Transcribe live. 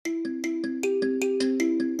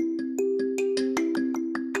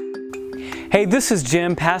Hey, this is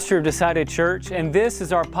Jim, pastor of Decided Church, and this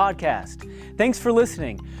is our podcast. Thanks for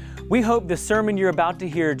listening. We hope the sermon you're about to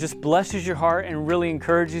hear just blesses your heart and really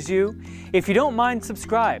encourages you. If you don't mind,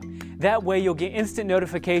 subscribe. That way you'll get instant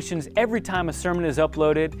notifications every time a sermon is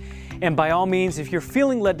uploaded. And by all means, if you're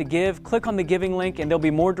feeling led to give, click on the giving link and there'll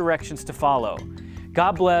be more directions to follow.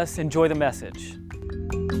 God bless. Enjoy the message.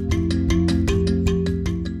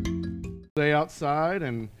 Stay outside,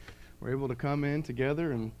 and we're able to come in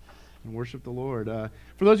together and worship the Lord.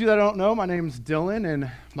 For those of you that don't know, my name's Dylan, and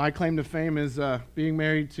my claim to fame is being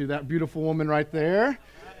married to that beautiful woman right there.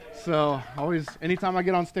 So anytime I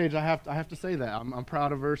get on stage, I have to say that. I'm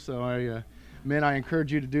proud of her. So men, I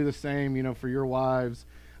encourage you to do the same. For your wives,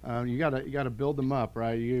 you gotta build them up,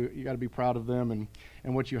 right? You gotta be proud of them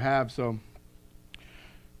and what you have. So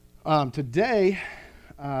today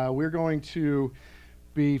we're going to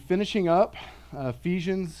be finishing up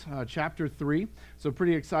Ephesians chapter 3. So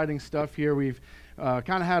pretty exciting stuff here. We've kind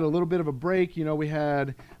of had a little bit of a break. We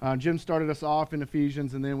had Jim started us off in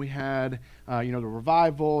Ephesians, and then we had the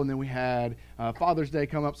revival, and then we had Father's Day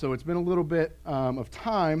come up. So it's been a little bit of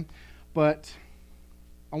time, but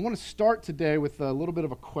I want to start today with a little bit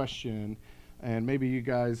of a question. And maybe you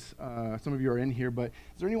guys, some of you are in here, but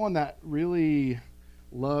is there anyone that really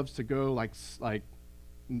loves to go like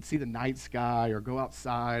and see the night sky, or go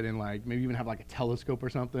outside and maybe even have a telescope or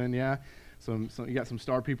something? Yeah, so you got some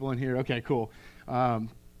star people in here. Okay, cool.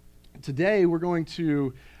 Today we're going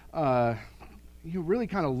to really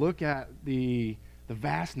kind of look at the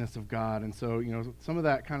vastness of God, and so some of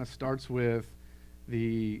that kind of starts with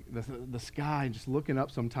the sky and just looking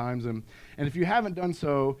up sometimes. And if you haven't done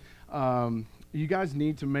so, you guys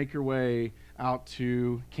need to make your way out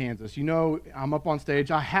to Kansas. I'm up on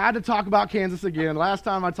stage. I had to talk about Kansas again. Last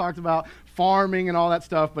time I talked about farming and all that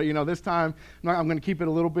stuff, but this time I'm going to keep it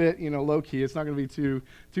a little bit low key. It's not going to be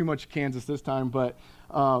too much Kansas this time, but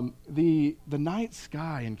the night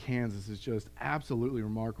sky in Kansas is just absolutely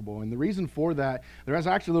remarkable. And the reason for that, there is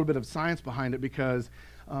actually a little bit of science behind it, because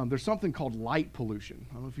there's something called light pollution.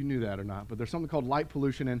 I don't know if you knew that or not, but there's something called light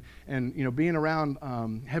pollution, and being around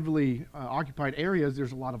heavily occupied areas,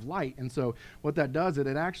 there's a lot of light. And so what that does, it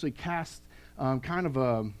actually casts kind of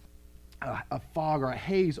a fog or a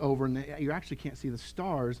haze over, and you actually can't see the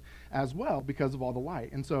stars as well because of all the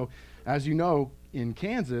light. And so, as you know, in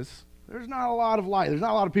Kansas, there's not a lot of light. There's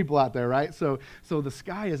not a lot of people out there, right? So the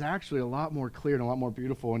sky is actually a lot more clear and a lot more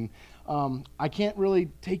beautiful. And I can't really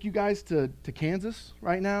take you guys to Kansas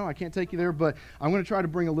right now. I can't take you there, but I'm going to try to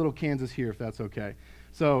bring a little Kansas here, if that's okay.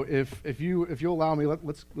 So if you'll allow me,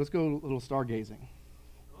 let's go a little stargazing.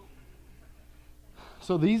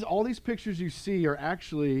 So all these pictures you see are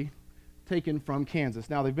actually taken from Kansas.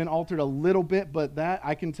 Now, they've been altered a little bit, but that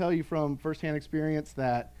I can tell you from firsthand experience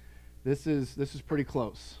that this is pretty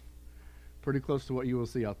close to what you will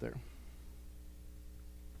see out there.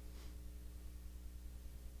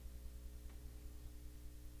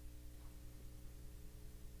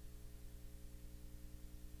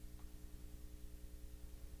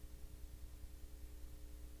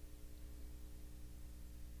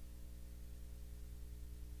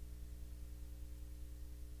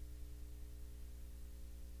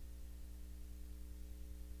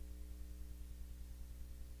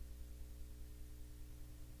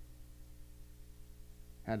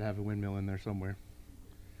 Had to have a windmill in there somewhere.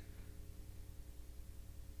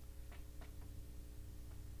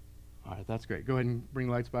 All right, that's great. Go ahead and bring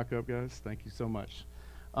the lights back up, guys. Thank you so much.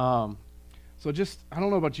 So I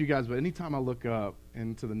don't know about you guys, but anytime I look up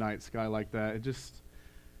into the night sky like that, it just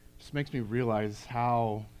makes me realize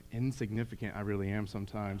how insignificant I really am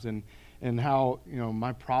sometimes, and how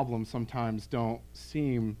my problems sometimes don't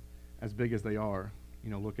seem as big as they are,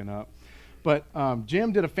 looking up. But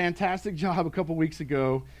Jim did a fantastic job a couple weeks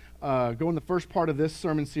ago going the first part of this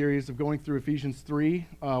sermon series of going through Ephesians 3,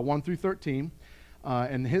 1 through 13.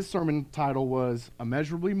 And his sermon title was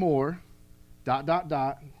Immeasurably More, ...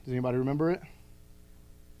 Does anybody remember it?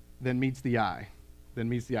 Than meets the eye.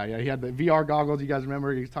 Yeah, he had the VR goggles. You guys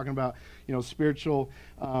remember? He's talking about, spiritual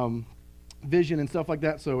vision and stuff like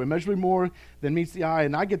that. So immeasurably more than meets the eye.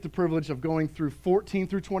 And I get the privilege of going through 14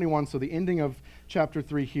 through 21, so the ending of chapter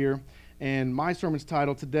 3 here. And my sermon's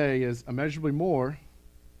title today is Immeasurably More, ...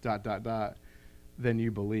 Than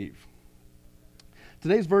you believe.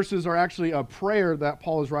 Today's verses are actually a prayer that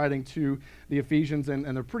Paul is writing to the Ephesians, and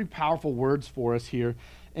they're pretty powerful words for us here.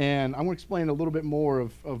 And I'm going to explain a little bit more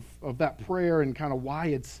of that prayer and kind of why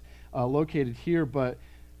it's located here. But,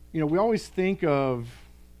 we always think of,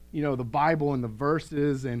 the Bible and the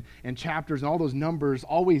verses and chapters and all those numbers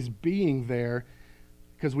always being there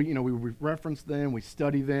because we reference them, we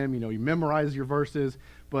study them, you memorize your verses,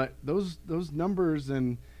 but those numbers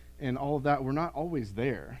and all of that were not always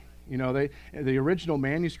there. The original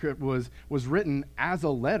manuscript was written as a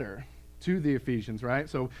letter to the Ephesians, right?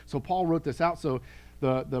 So Paul wrote this out. So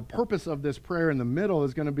the purpose of this prayer in the middle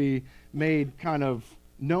is going to be made kind of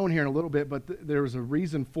known here in a little bit, but there was a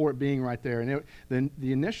reason for it being right there. And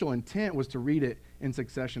the initial intent was to read it in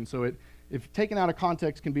succession. So if taken out of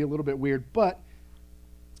context, can be a little bit weird, but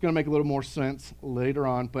it's going to make a little more sense later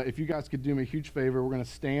on. But if you guys could do me a huge favor, we're going to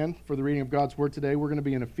stand for the reading of God's word today. We're going to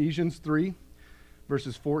be in Ephesians 3,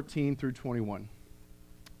 verses 14 through 21.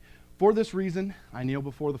 For this reason, I kneel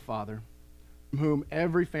before the Father, from whom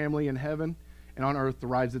every family in heaven and on earth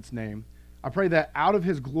derives its name. I pray that out of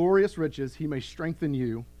his glorious riches he may strengthen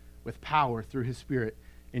you with power through his Spirit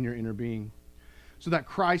in your inner being, so that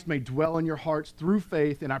Christ may dwell in your hearts through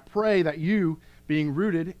faith. And I pray that you, being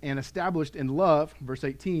rooted and established in love, verse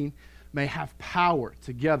 18, may have power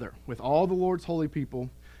together with all the Lord's holy people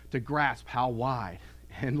to grasp how wide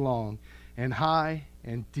and long and high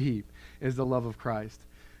and deep is the love of Christ,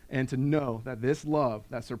 and to know that this love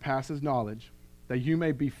that surpasses knowledge, that you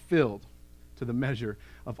may be filled to the measure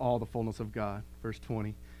of all the fullness of God. Verse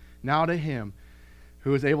 20. Now to him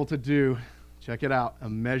who is able to do, check it out,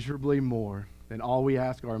 immeasurably more than all we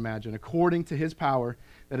ask or imagine, according to his power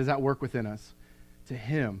that is at work within us. To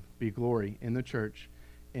him be glory in the church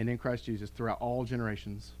and in Christ Jesus throughout all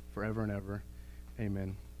generations, forever and ever.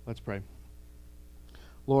 Amen. Let's pray.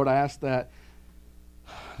 Lord, I ask that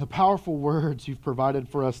the powerful words you've provided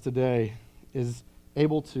for us today is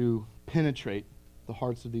able to penetrate the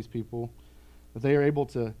hearts of these people, that they are able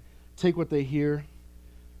to take what they hear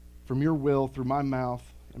from your will through my mouth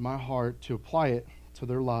and my heart to apply it to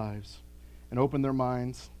their lives and open their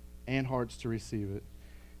minds and hearts to receive it.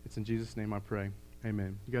 It's in Jesus' name I pray.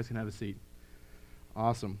 Amen. You guys can have a seat.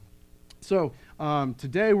 Awesome. So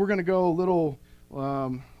today we're going to go a little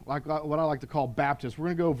like what I like to call Baptist. We're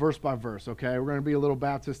going to go verse by verse, okay? We're going to be a little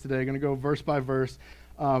Baptist today. Going to go verse by verse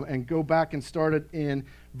and go back and start it in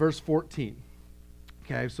verse 14.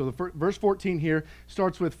 Okay, so the verse 14 here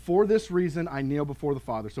starts with, for this reason I kneel before the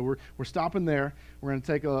Father. So we're stopping there. We're going to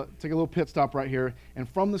take a little pit stop right here. And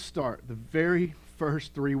from the start, the very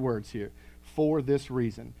first three words here, for this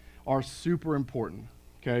reason, are super important.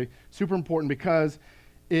 Okay, super important because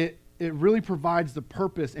it really provides the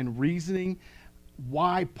purpose and reasoning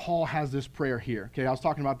why Paul has this prayer here. Okay, I was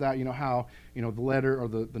talking about that, how, the letter or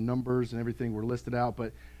the numbers and everything were listed out.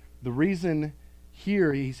 But the reason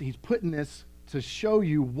here, he's putting this to show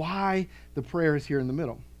you why the prayer is here in the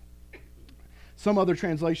middle. Some other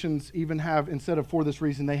translations even have, instead of for this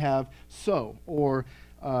reason, they have so, or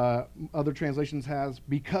other translations has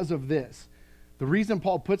because of this. The reason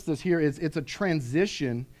Paul puts this here is it's a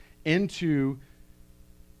transition into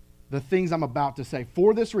the things I'm about to say.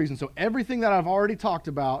 For this reason, so everything that I've already talked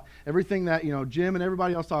about, everything that Jim and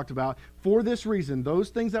everybody else talked about, for this reason, those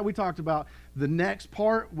things that we talked about, the next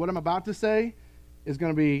part, what I'm about to say, is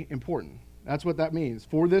going to be important. That's what that means,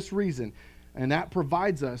 for this reason. And that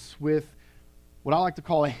provides us with what I like to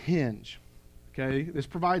call a hinge. Okay, this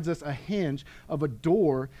provides us a hinge of a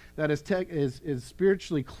door that is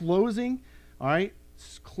spiritually closing, all right?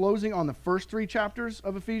 It's closing on the first three chapters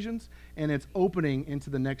of Ephesians, and it's opening into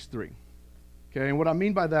the next three. Okay, and what I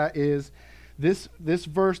mean by that is this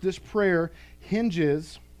verse, this prayer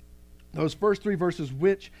hinges those first three verses,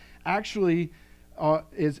 which actually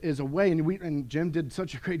is a way, and Jim did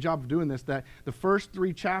such a great job of doing this, that the first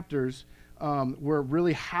three chapters were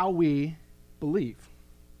really how we believe.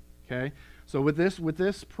 Okay, so with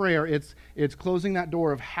this prayer, it's closing that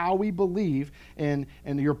door of how we believe and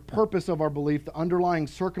your purpose of our belief, the underlying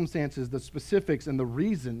circumstances, the specifics, and the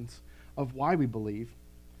reasons of why we believe.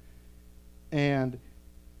 And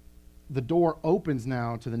the door opens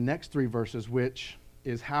now to the next three verses, which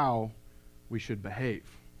is how we should behave.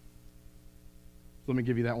 Let me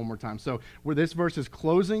give you that one more time. So where this verse is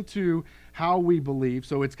closing to how we believe,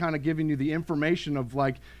 so it's kind of giving you the information of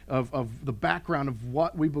the background of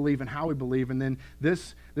what we believe and how we believe, and then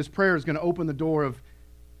this prayer is going to open the door of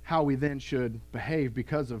how we then should behave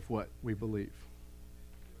because of what we believe.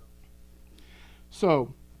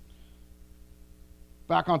 So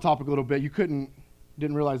back on topic a little bit, you didn't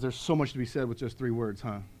realize there's so much to be said with just three words,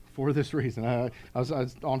 huh? For this reason. I was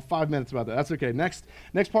on 5 minutes about that. That's okay. Next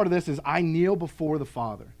part of this is I kneel before the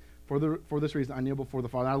Father. For this reason, I kneel before the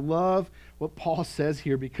Father. I love what Paul says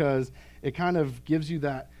here because it kind of gives you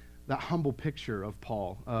that humble picture of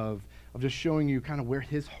Paul, of just showing you kind of where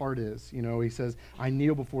his heart is. He says, I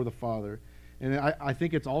kneel before the Father. And I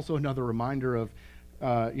think it's also another reminder of,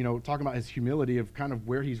 talking about his humility of kind of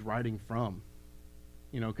where he's writing from.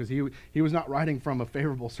 because he was not writing from a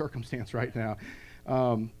favorable circumstance right now.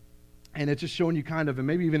 And it's just showing you kind of, and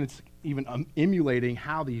maybe even it's even emulating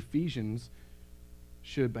how the Ephesians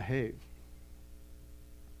should behave.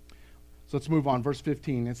 So let's move on. Verse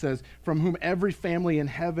 15, it says, from whom every family in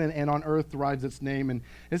heaven and on earth derives its name. And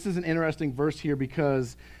this is an interesting verse here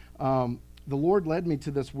because the Lord led me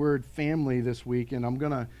to this word family this week, and I'm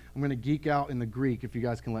gonna geek out in the Greek if you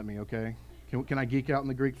guys can let me, okay? Can I geek out in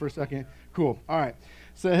the Greek for a second? Cool. All right.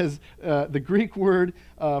 Says the Greek word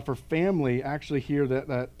for family actually here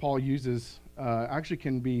that Paul uses actually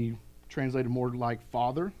can be translated more like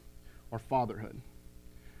father or fatherhood.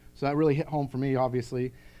 So that really hit home for me,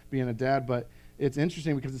 obviously, being a dad. But it's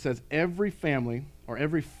interesting because it says every family or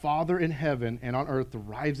every father in heaven and on earth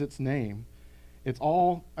derives its name. It's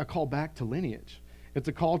all a call back to lineage. It's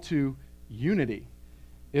a call to unity.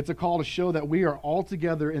 It's a call to show that we are all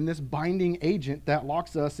together in this binding agent that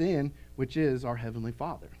locks us in, which is our Heavenly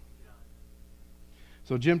Father.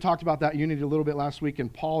 So Jim talked about that unity a little bit last week,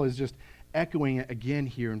 and Paul is just echoing it again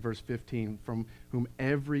here in verse 15, from whom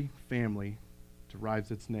every family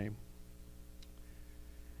derives its name.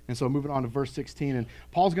 And so moving on to verse 16, and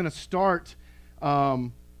Paul's going to start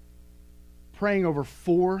praying over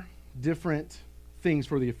 4 different things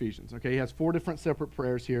for the Ephesians. Okay, he has 4 different separate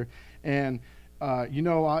prayers here, and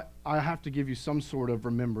I have to give you some sort of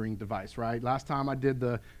remembering device, right? Last time I did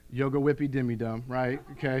the yoga whippy dimmy dum, right?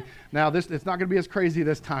 Okay. Now it's not going to be as crazy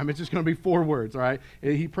this time. It's just going to be 4 words, all right?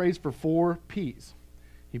 He prays for 4 P's.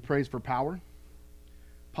 He prays for power,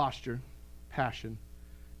 posture, passion,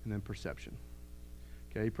 and then perception.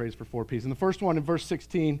 Okay, he prays for 4 P's. And the first one in verse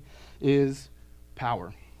 16 is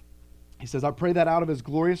power. He says, I pray that out of his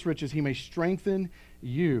glorious riches he may strengthen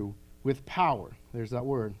you with power. There's that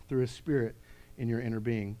word, through his Spirit in your inner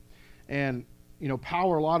being. And,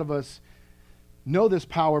 power, a lot of us know this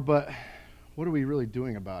power, but what are we really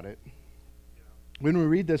doing about it? When we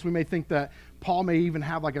read this, we may think that Paul may even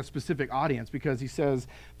have like a specific audience because he says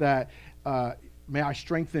that, may I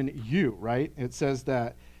strengthen you, right? It says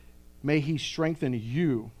that, may he strengthen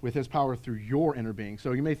you with his power through your inner being.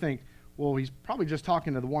 So you may think, well, he's probably just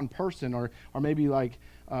talking to the one person or maybe like,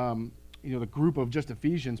 the group of just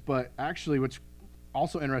Ephesians. But actually, what's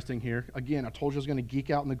also interesting here, again, I told you I was going to geek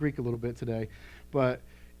out in the Greek a little bit today, but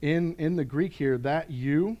in the Greek here, that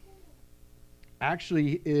you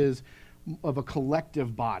actually is of a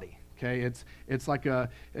collective body. Okay, it's like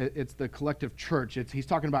it's the collective church. He's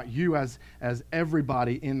talking about you as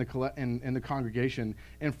everybody in the congregation.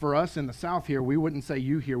 And for us in the South here, we wouldn't say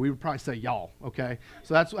you here. We would probably say y'all. Okay,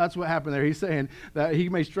 so that's what happened there. He's saying that he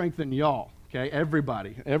may strengthen y'all. Okay,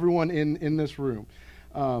 everybody, everyone in this room,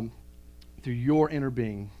 through your inner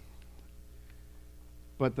being.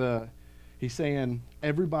 But he's saying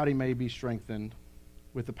everybody may be strengthened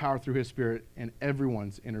with the power through his Spirit in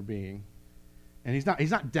everyone's inner being. And he's not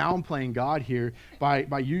downplaying God here by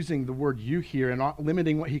using the word you here and not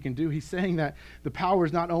limiting what he can do. He's saying that the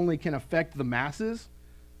powers not only can affect the masses,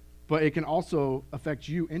 but it can also affect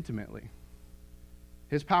you intimately.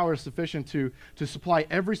 His power is sufficient to supply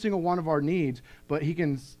every single one of our needs, but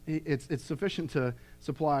it's sufficient to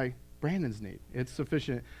supply Brandon's need. It's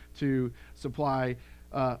sufficient to supply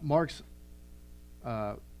Mark's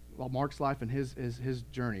life and his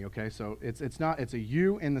journey. Okay, so it's a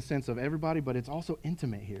you in the sense of everybody, but it's also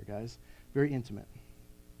intimate here, guys. Very intimate.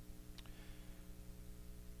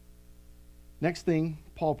 Next thing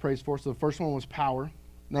Paul prays for. So the first one was power.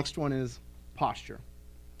 Next one is posture,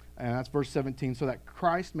 and that's verse 17. So that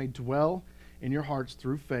Christ may dwell in your hearts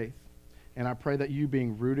through faith, and I pray that you,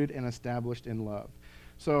 being rooted and established in love.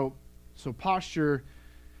 So posture.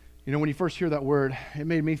 When you first hear that word, it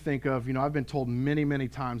made me think of, I've been told many, many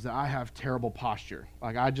times that I have terrible posture.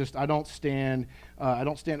 Like I don't stand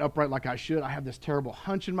upright like I should. I have this terrible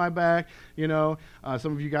hunch in my back. Some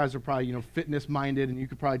of you guys are probably, fitness minded, and you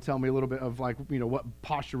could probably tell me a little bit of like, what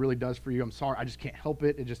posture really does for you. I'm sorry, I just can't help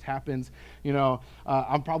it. It just happens.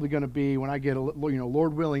 I'm probably going to be, when I get,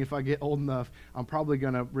 Lord willing, if I get old enough, I'm probably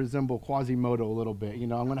going to resemble Quasimodo a little bit. I'm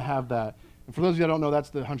going to have that. And for those of you that don't know, that's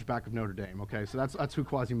the Hunchback of Notre Dame, okay? So that's who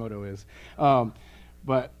Quasimodo is.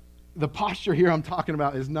 But the posture here I'm talking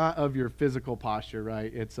about is not of your physical posture,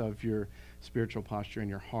 right? It's of your spiritual posture in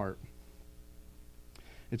your heart.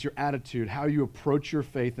 It's your attitude, how you approach your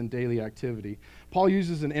faith and daily activity. Paul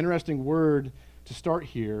uses an interesting word to start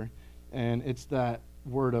here, and it's that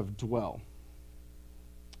word of dwell.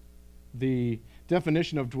 The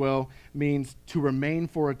definition of dwell means to remain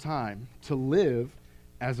for a time, to live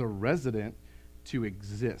as a resident, to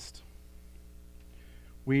exist.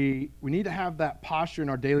 We need to have that posture in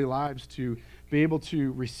our daily lives to be able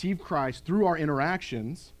to receive Christ through our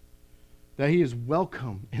interactions, that he is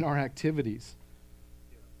welcome in our activities,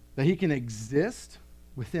 that he can exist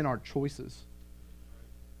within our choices.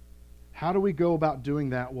 How do we go about doing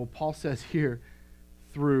that? Well, Paul says here,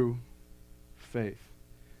 through faith.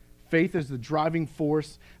 Faith is the driving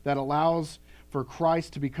force that allows for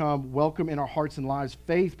Christ to become welcome in our hearts and lives.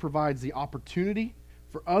 Faith provides the opportunity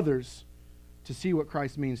for others to see what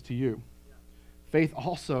Christ means to you. Faith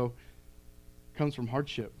also comes from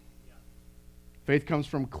hardship. Faith comes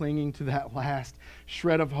from clinging to that last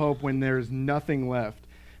shred of hope when there's nothing left.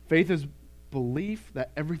 Faith is belief that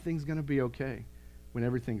everything's going to be okay when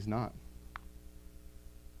everything's not.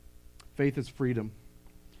 Faith is freedom.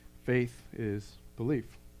 Faith is belief.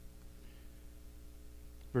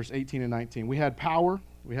 Verse 18 and 19. We had power,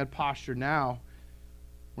 we had posture. Now,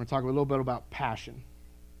 we're going to talk a little bit about passion.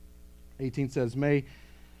 18 says, may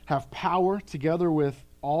have power together with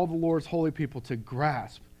all the Lord's holy people to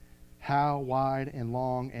grasp how wide and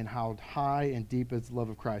long and how high and deep is the love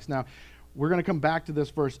of Christ. Now, we're going to come back to this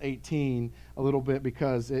verse 18 a little bit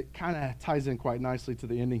because it kind of ties in quite nicely to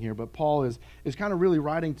the ending here. But Paul is kind of really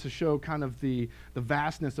writing to show kind of the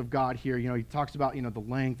vastness of God here. You know, he talks about, you know, the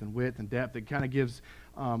length and width and depth. It kind of gives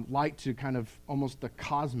light to kind of almost the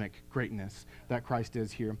cosmic greatness that Christ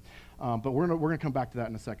is here. But we're going to come back to that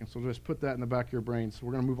in a second. So just put that in the back of your brain. So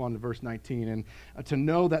we're going to move on to verse 19. And to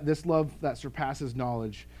know that this love that surpasses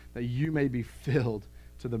knowledge, that you may be filled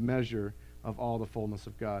to the measure of all the fullness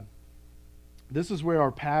of God. This is where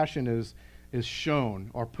our passion is shown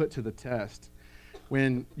or put to the test.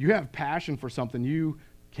 When you have passion for something, you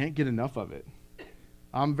can't get enough of it.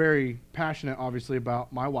 I'm very passionate, obviously,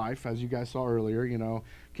 about my wife, as you guys saw earlier. You know,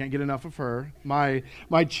 can't get enough of her. My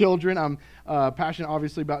children, I'm passionate,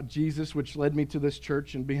 obviously, about Jesus, which led me to this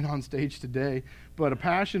church and being on stage today. But a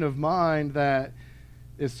passion of mine that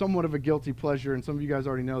is somewhat of a guilty pleasure, and some of you guys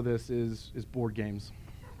already know this, is board games.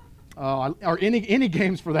 Or any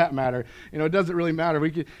games for that matter. You know, it doesn't really matter. We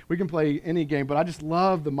can play any game, but I just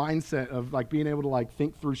love the mindset of like being able to like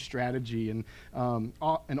think through strategy and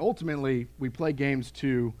ultimately we play games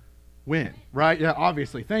to win, right? Yeah,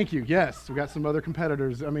 obviously. Thank you. Yes, we got some other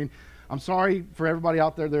competitors. I mean, I'm sorry for everybody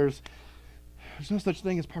out there. There's no such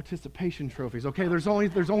thing as participation trophies. Okay, there's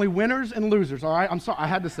only winners and losers. All right, I'm sorry. I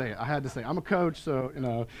had to say it. I'm a coach, so you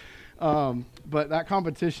know. But that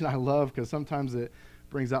competition I love because sometimes it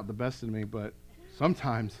brings out the best in me, but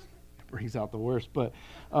sometimes it brings out the worst. But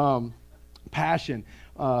passion,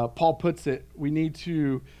 Paul puts it, we need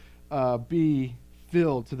to be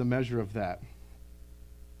filled to the measure of that.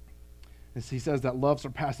 As he says that love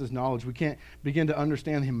surpasses knowledge, we can't begin to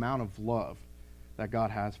understand the amount of love that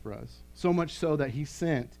God has for us. So much so that he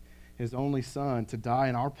sent his only son to die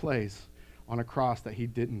in our place on a cross that he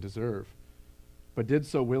didn't deserve, but did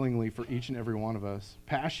so willingly for each and every one of us.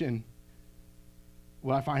 Passion,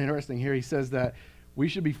 what I find interesting here, he says that we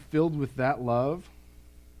should be filled with that love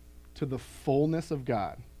to the fullness of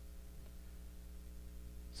God.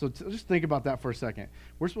 So just think about that for a second.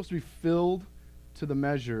 We're supposed to be filled to the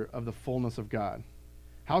measure of the fullness of God.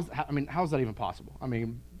 How is that even possible? I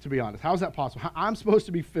mean, to be honest, how is that possible? I'm supposed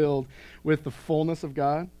to be filled with the fullness of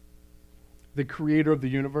God, the creator of the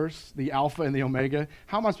universe, the Alpha and the Omega.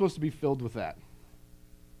 How am I supposed to be filled with that?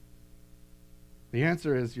 The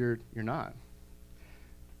answer is you're not.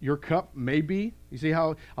 Your cup may be. You see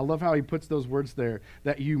how I love how he puts those words there,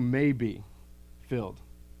 that you may be filled.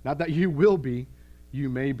 Not that you will be, you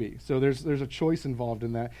may be. So there's a choice involved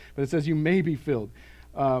in that. But it says you may be filled.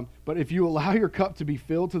 But if you allow your cup to be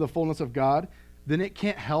filled to the fullness of God, then it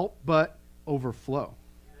can't help but overflow.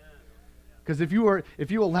 Because if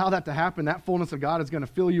you allow that to happen, that fullness of God is going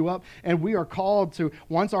to fill you up. And we are called to,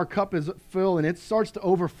 once our cup is filled and it starts to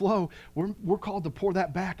overflow, we're called to pour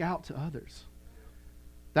that back out to others.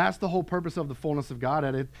 That's the whole purpose of the fullness of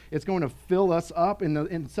God. It's going to fill us up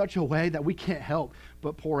in such a way that we can't help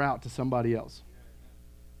but pour out to somebody else.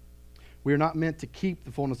 We are not meant to keep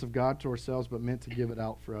the fullness of God to ourselves, but meant to give it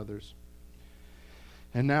out for others.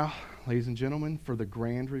 And now, ladies and gentlemen, for the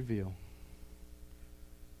grand reveal,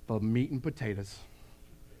 the meat and potatoes,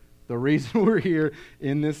 the reason we're here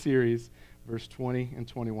in this series, verse 20 and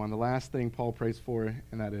 21, the last thing Paul prays for,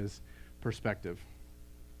 and that is perspective.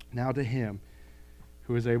 Now to him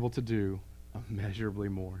who is able to do immeasurably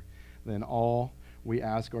more than all we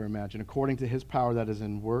ask or imagine, according to his power that is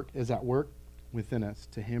at work within us.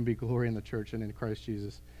 To him be glory in the church and in Christ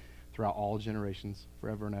Jesus throughout all generations,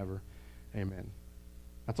 forever and ever. Amen.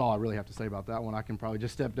 That's all I really have to say about that one. I can probably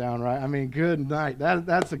just step down, right? I mean, good night.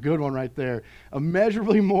 That's a good one right there.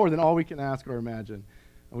 Immeasurably more than all we can ask or imagine.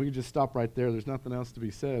 And we can just stop right there. There's nothing else to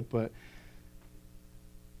be said, but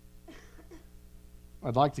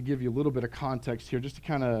I'd like to give you a little bit of context here just to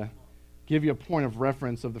kind of give you a point of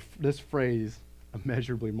reference of this phrase,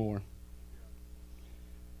 immeasurably more.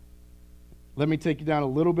 Let me take you down a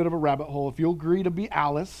little bit of a rabbit hole. If you'll agree to be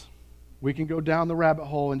Alice, we can go down the rabbit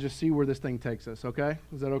hole and just see where this thing takes us, okay?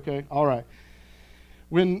 Is that okay? All right.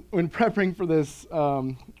 When preparing for this,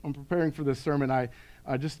 sermon, I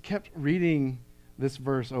just kept reading this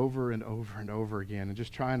verse over and over and over again and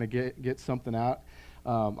just trying to get something out.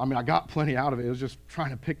 I got plenty out of it. It was just trying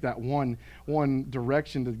to pick that one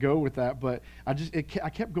direction to go with that. But I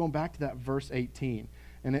kept going back to that verse 18,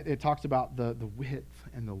 and it talks about the width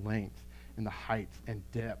and the length and the height and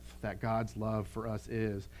depth that God's love for us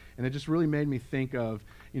is. And it just really made me think of,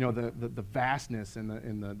 the vastness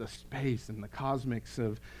and the space and the cosmics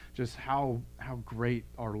of just how great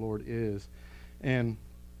our Lord is. And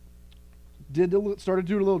started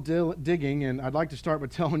doing a little digging, and I'd like to start by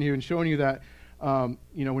telling you and showing you that, when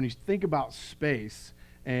you think about space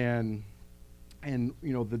and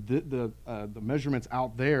the measurements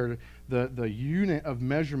out there, the unit of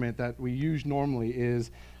measurement that we use normally is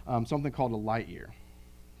something called a light year.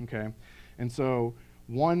 Okay, and so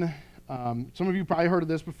some of you probably heard of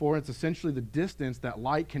this before. It's essentially the distance that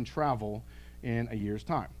light can travel in a year's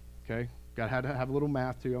time. Okay, had to have a little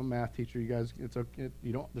math too. I'm a math teacher. You guys, it's okay.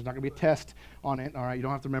 There's not going to be a test on it. All right, you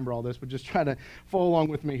don't have to remember all this, but just try to follow along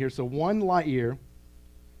with me here. So one light year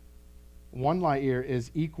is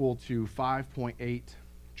equal to 5.8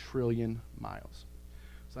 trillion miles.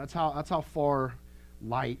 So that's how far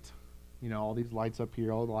light, all these lights up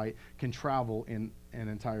here, all the light can travel in an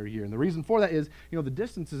entire year. And the reason for that is, the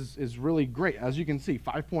distance is really great. As you can see,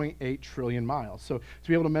 5.8 trillion miles. So to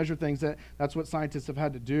be able to measure things, that's what scientists have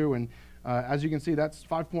had to do. And as you can see, that's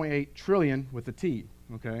 5.8 trillion with a T.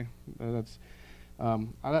 Okay, I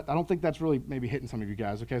don't think that's really maybe hitting some of you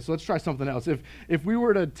guys. Okay, so let's try something else. If we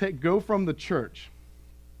were to go from the church,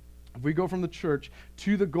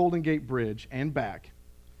 to the Golden Gate Bridge and back,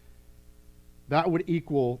 that would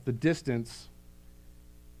equal the distance.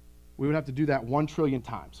 We would have to do that 1 trillion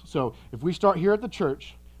times. So if we start here at the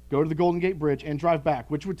church, go to the Golden Gate Bridge, and drive back,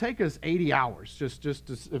 which would take us 80 hours, just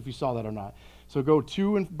if you saw that or not. So go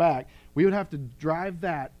to and back, we would have to drive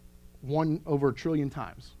that 1 over a trillion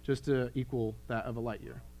times just to equal that of a light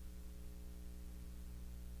year.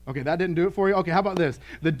 Okay, that didn't do it for you? Okay, how about this?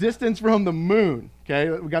 The distance from the moon, okay,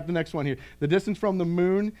 we got the next one here. The distance from the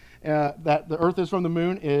moon, that the Earth is from the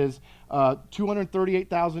moon, is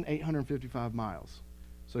 238,855 miles.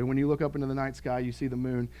 So when you look up into the night sky, you see the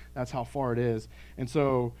moon, that's how far it is. And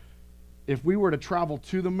so if we were to travel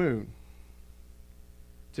to the moon,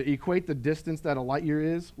 to equate the distance that a light year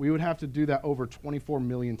is, we would have to do that over 24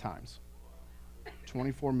 million times.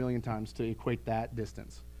 24 million times to equate that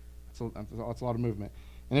distance. That's a lot of movement.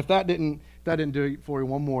 And if that didn't do it for you,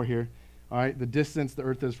 one more here. All right, the distance the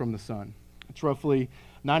Earth is from the sun. It's roughly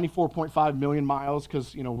 94.5 million miles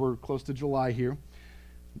because, we're close to July here.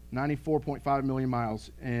 94.5 million miles.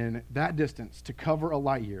 And that distance, to cover a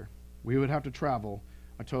light year, we would have to travel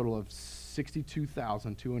a total of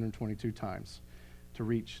 62,222 times to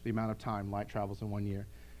reach the amount of time light travels in 1 year.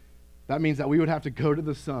 That means that we would have to go to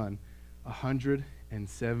the sun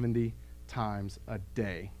 170 times a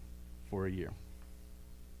day for a year.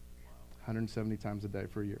 170 times a day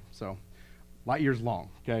for a year. So light years long,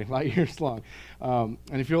 okay? Light years long. And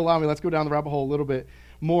if you'll allow me, let's go down the rabbit hole a little bit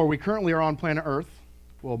more. We currently are on planet Earth.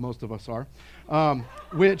 Well, most of us are,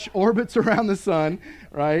 which orbits around the sun,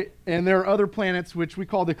 right? And there are other planets which we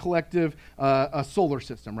call the collective a solar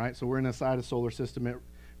system, right? So we're inside a solar system. It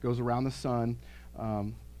goes around the sun.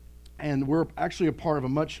 And we're actually a part of a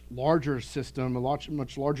much larger system,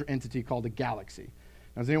 much larger entity called a galaxy.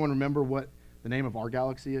 Now, does anyone remember what the name of our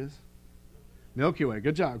galaxy is? Milky Way.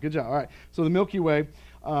 Good job. All right. So the Milky Way,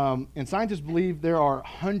 and scientists believe there are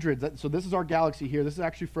hundreds. So this is our galaxy here. This is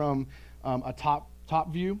actually from a top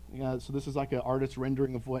view. So this is like an artist's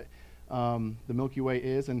rendering of what the Milky Way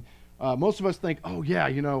is. And most of us think, oh yeah,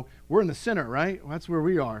 we're in the center, right? Well, that's where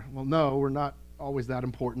we are. Well, no, we're not always that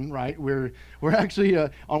important, right? We're actually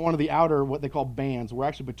on one of the outer, what they call bands. We're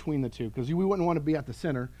actually between the two because we wouldn't want to be at the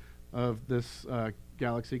center of this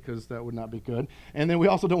galaxy because that would not be good. And then we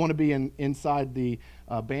also don't want to be inside the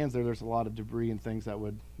bands there. There's a lot of debris and things that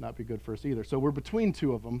would not be good for us either. So we're between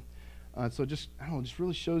two of them. So just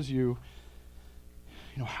really shows you,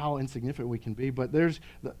 how insignificant we can be. But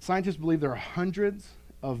scientists believe there are hundreds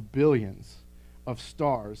of billions of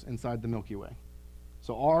stars inside the Milky Way.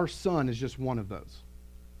 So our sun is just one of those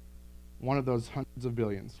hundreds of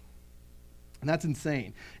billions. And that's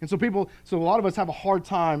insane. And so a lot of us have a hard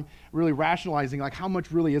time really rationalizing like how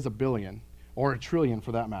much really is a billion or a trillion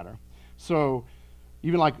for that matter. So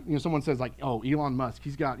even like, someone says like, oh, Elon Musk,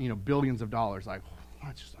 he's got, billions of dollars. Like,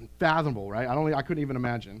 it's just unfathomable, right? I couldn't even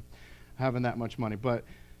imagine having that much money. But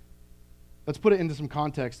let's put it into some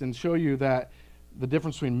context and show you that the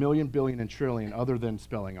difference between million, billion, and trillion, other than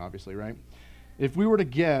spelling, obviously, right? If we were to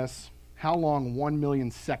guess how long 1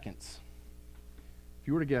 million seconds, if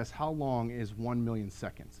you were to guess how long is 1 million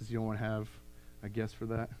seconds, does anyone have a guess for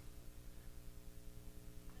that?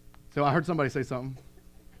 So I heard somebody say something.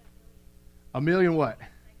 A million what?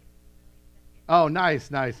 Oh, nice,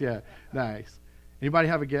 yeah, nice. Anybody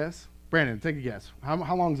have a guess? Brandon, take a guess.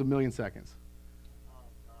 How long is a million seconds? Oh,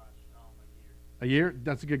 gosh, a year.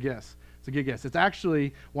 That's a good guess. It's a good guess. It's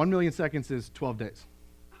actually 1 million seconds is 12 days.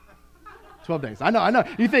 12 days. I know.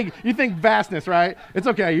 You think vastness, right? It's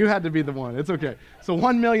okay. You had to be the one. It's okay. So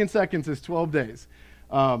 1 million seconds is 12 days.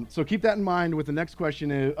 So keep that in mind with the next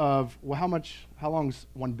question of, well, how long is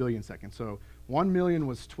 1 billion seconds? So 1 million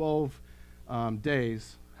was 12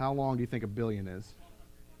 days. How long do you think a billion is?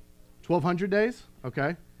 1,200 days?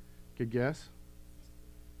 Okay. Good guess.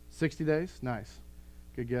 60 days? Nice.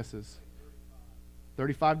 Good guesses.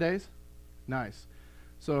 35 days? Nice.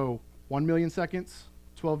 So 1 million seconds,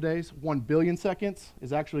 12 days. 1 billion seconds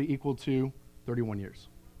is actually equal to 31 years.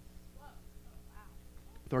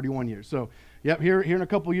 31 years. So, yep, here in a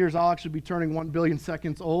couple years, I'll actually be turning 1 billion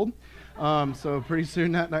seconds old. So pretty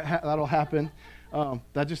soon that'll happen.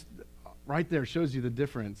 That just right there shows you the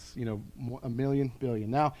difference, a million,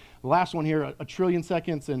 billion. Now, the last one here, a trillion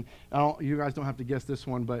seconds, and you guys don't have to guess this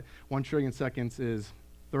one, but 1 trillion seconds is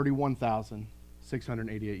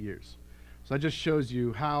 31,688 years. So that just shows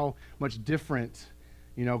you how much different,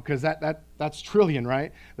 because that's trillion,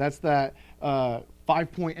 right? That's that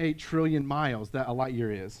 5.8 trillion miles that a light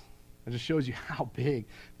year is. It just shows you how big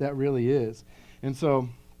that really is. And so,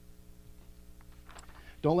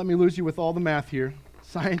 don't let me lose you with all the math here.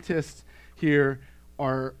 Scientists here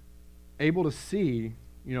are able to see,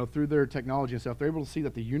 through their technology and stuff, they're able to see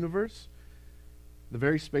that the universe, the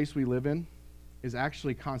very space we live in, is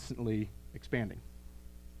actually constantly expanding.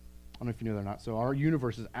 I don't know if you knew that or not. So our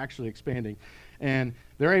universe is actually expanding. And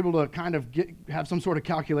they're able to kind of have some sort of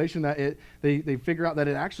calculation that they figure out that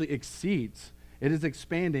it actually exceeds. It is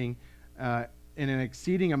expanding in an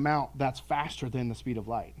exceeding amount that's faster than the speed of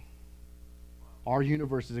light. Our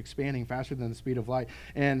universe is expanding faster than the speed of light.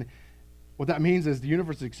 And what that means is the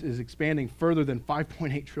universe is expanding further than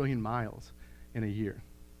 5.8 trillion miles in a year.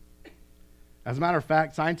 As a matter of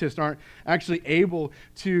fact, scientists aren't actually able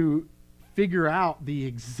to figure out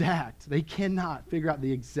they cannot figure out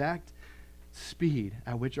the exact speed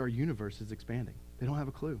at which our universe is expanding. They don't have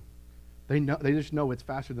a clue. They just know it's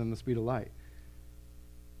faster than the speed of light.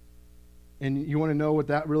 And you want to know what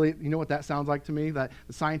that sounds like to me? That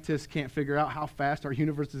the scientists can't figure out how fast our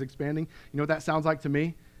universe is expanding. You know what that sounds like to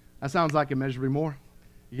me? That sounds like immeasurably more.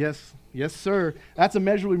 Yes, sir. That's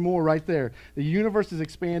immeasurably more right there. The universe is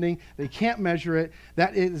expanding. They can't measure it.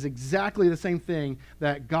 That is exactly the same thing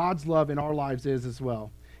that God's love in our lives is as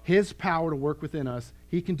well. His power to work within us,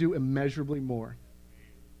 He can do immeasurably more.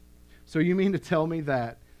 So you mean to tell me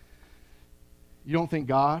that you don't think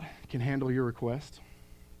God can handle your request?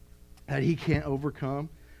 That He can't overcome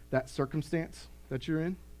that circumstance that you're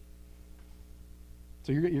in?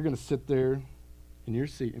 So you're going to sit there in your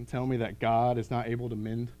seat and tell me that God is not able to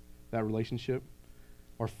mend that relationship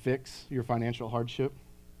or fix your financial hardship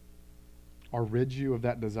or rid you of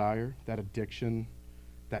that desire, that addiction,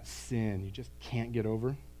 that sin you just can't get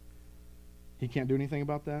over? He can't do anything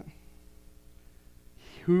about that?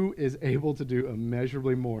 Who is able to do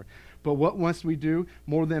immeasurably more? But what must we do?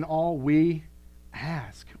 More than all we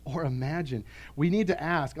ask or imagine. We need to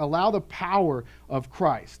ask. Allow the power of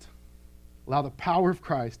Christ. Allow the power of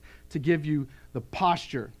Christ to give you the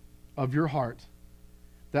posture of your heart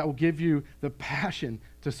that will give you the passion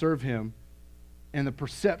to serve Him and the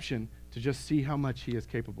perception to just see how much He is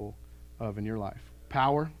capable of in your life.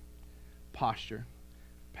 Power, posture,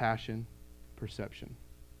 passion, perception.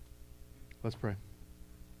 Let's pray.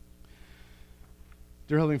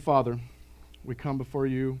 Dear Heavenly Father, we come before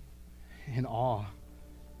You in awe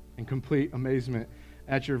and complete amazement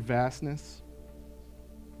at Your vastness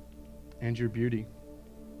and Your beauty.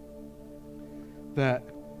 That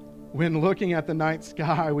when looking at the night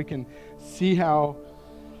sky, we can see how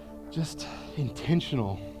just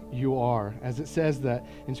intentional You are. As it says that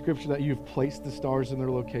in Scripture that You've placed the stars in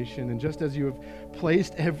their location, and just as You have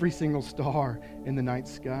placed every single star in the night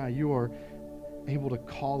sky, You are able to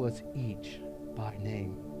call us each by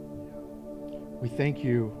name. We thank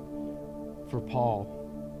You for Paul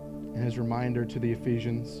and his reminder to the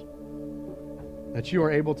Ephesians that You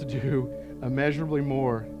are able to do immeasurably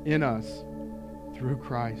more in us through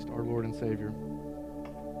Christ, our Lord and Savior.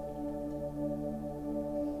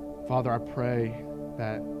 Father, I pray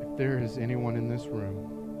that if there is anyone in this room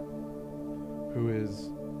who is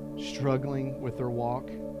struggling with their walk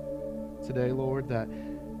today, Lord, that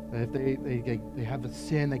if they have a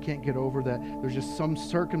sin they can't get over, that there's just some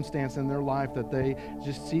circumstance in their life that they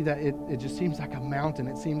just see that it just seems like a mountain.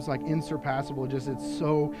 It seems like insurpassable. It's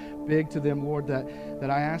so big to them, Lord, that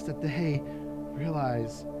I ask that they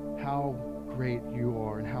realize how great you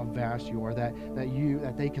are and how vast you are, that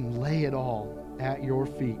they can lay it all at your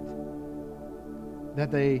feet,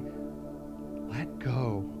 that they let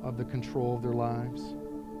go of the control of their lives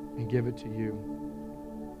and give it to you.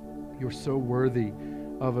 You're so worthy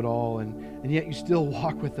of it all, and yet you still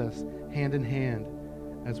walk with us hand in hand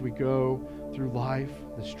as we go through life,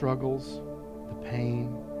 the struggles, the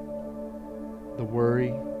pain, the worry.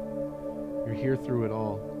 You're here through it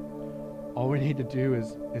all. All we need to do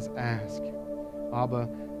is ask. Abba,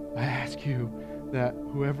 I ask you that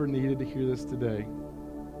whoever needed to hear this today,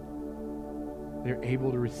 they're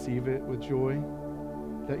able to receive it with joy,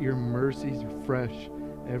 that your mercies are fresh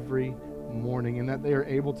every morning, and that they are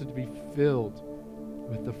able to be filled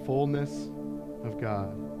with the fullness of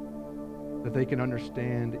God, that they can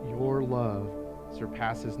understand your love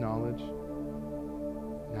surpasses knowledge.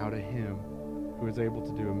 Now to him who is able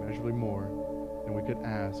to do immeasurably more than we could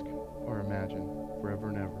ask or imagine, forever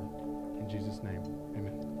and ever. In Jesus' name,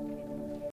 amen.